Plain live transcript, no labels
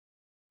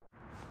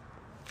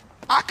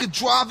I could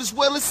drive as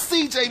well as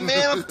CJ,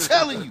 man, I'm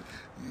telling you.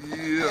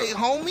 Yeah. Hey,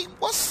 homie,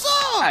 what's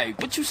up? Hey,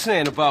 what you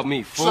saying about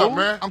me, fool? What's up,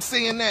 man? I'm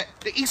saying that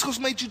the East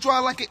Coast made you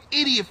drive like an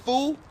idiot,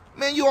 fool.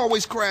 Man, you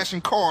always crashing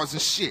cars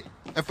and shit.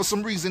 And for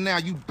some reason now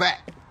you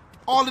back.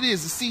 All it is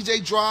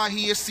CJ drive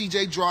here,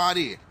 CJ drive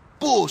there.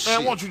 Bullshit. Man,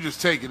 why don't you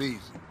just take it easy?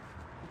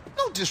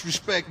 No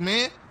disrespect,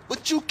 man,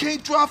 but you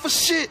can't drive for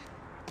shit.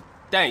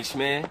 Thanks,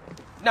 man.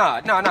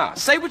 Nah.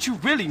 Say what you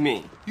really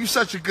mean. You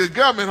such a good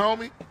gunman,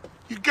 homie.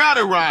 You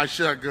gotta ride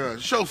shotgun.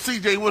 Show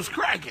CJ what's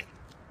cracking.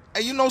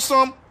 Hey, you know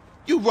something?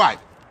 You right.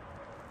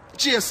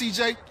 Yeah,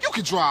 CJ, you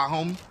can drive,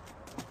 homie.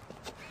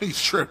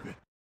 He's tripping.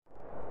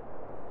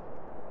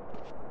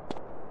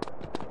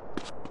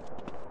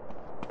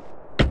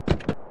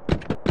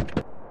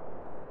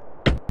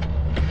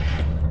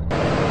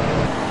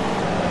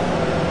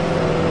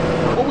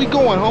 Where we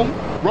going, homie?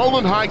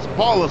 Rolling Heights,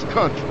 Ballers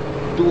Country.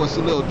 Do us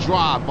a little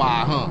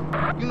drive-by,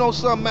 huh? You know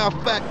something, matter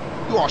of fact,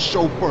 you are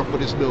chauffeur for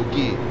this little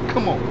gig.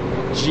 Come on.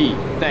 G,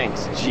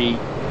 thanks, G.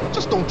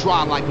 Just don't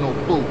drive like no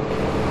fool.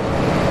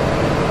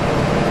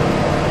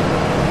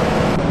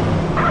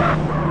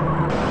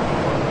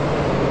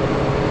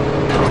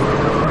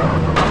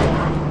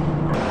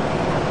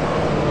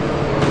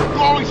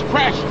 You always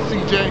crashing,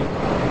 CJ.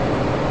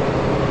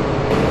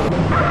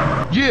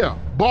 Yeah,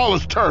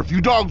 Ballers Turf. You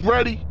dogs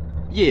ready?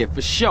 Yeah,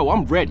 for sure,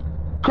 I'm ready.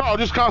 Carl,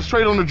 just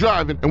concentrate on the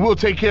driving, and we'll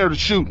take care of the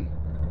shooting.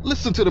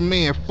 Listen to the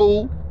man,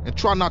 fool, and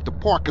try not to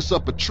park us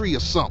up a tree or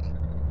something.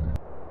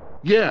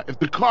 Yeah, if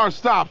the car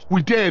stops,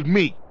 we dead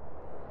meat.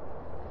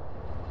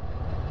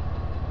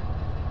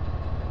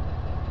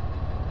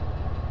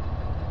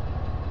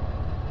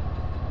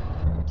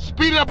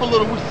 Speed it up a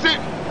little, we're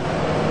sitting.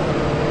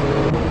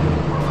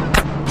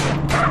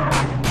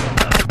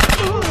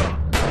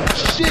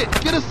 Shit,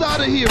 get us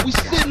out of here, we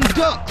sitting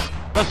ducks.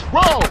 Let's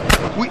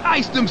roll. We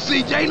iced them,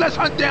 CJ, let's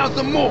hunt down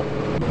some more.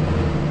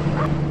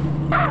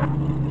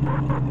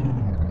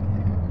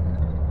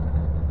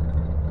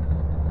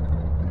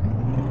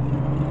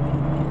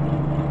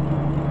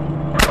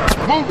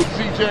 Move it,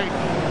 CJ.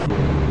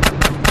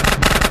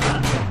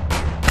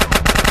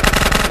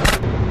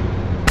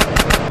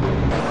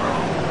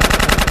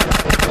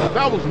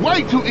 That was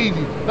way too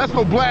easy. Let's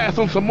go blast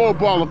on some more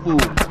baller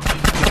food.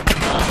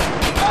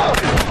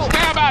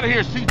 Stab out of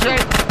here,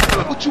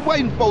 CJ. What you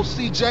waiting for,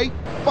 CJ?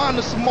 Find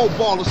us some more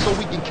ballers so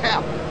we can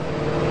cap them.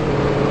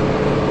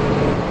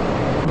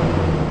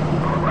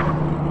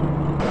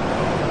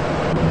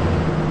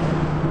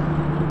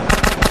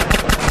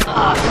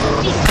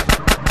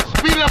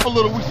 Speed it up a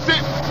little, we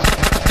sit.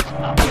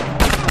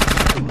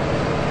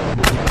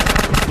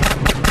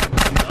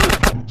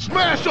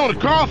 Smash on it,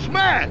 Carl,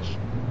 smash!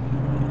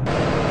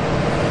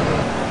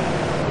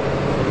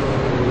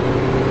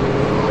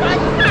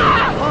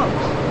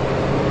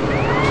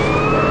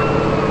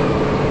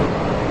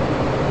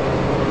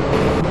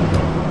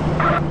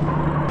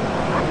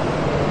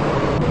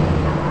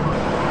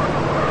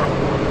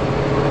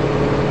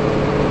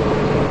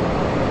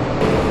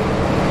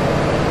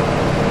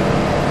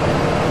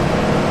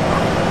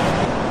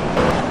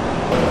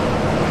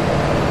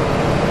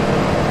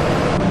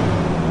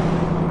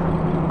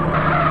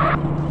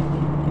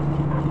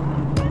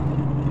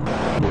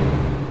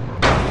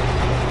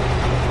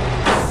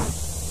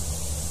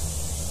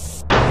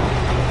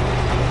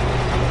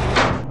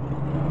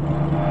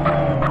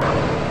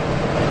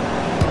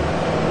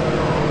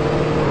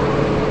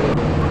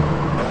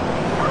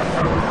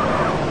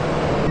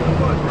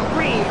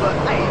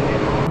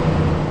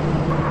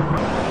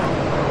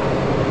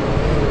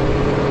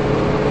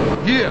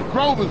 Yeah,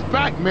 Grove is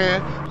back,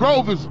 man.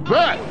 Grove is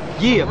back.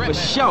 Yeah, for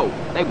sure.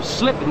 They was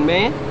slipping,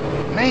 man.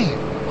 Man,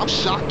 I'm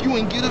shocked you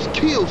ain't get us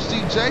killed,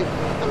 CJ.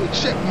 Let me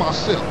check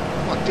myself.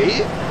 Am I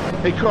dead?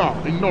 Hey, Carl,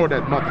 ignore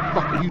that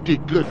motherfucker. You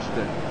did good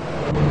today.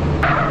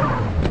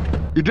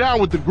 You're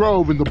down with the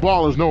Grove and the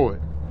Ballers know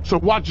it. So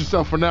watch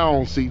yourself from now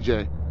on,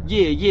 CJ.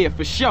 Yeah,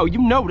 for sure. You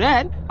know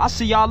that. I'll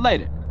see y'all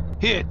later.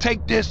 Here,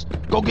 take this.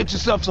 Go get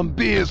yourself some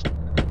beers.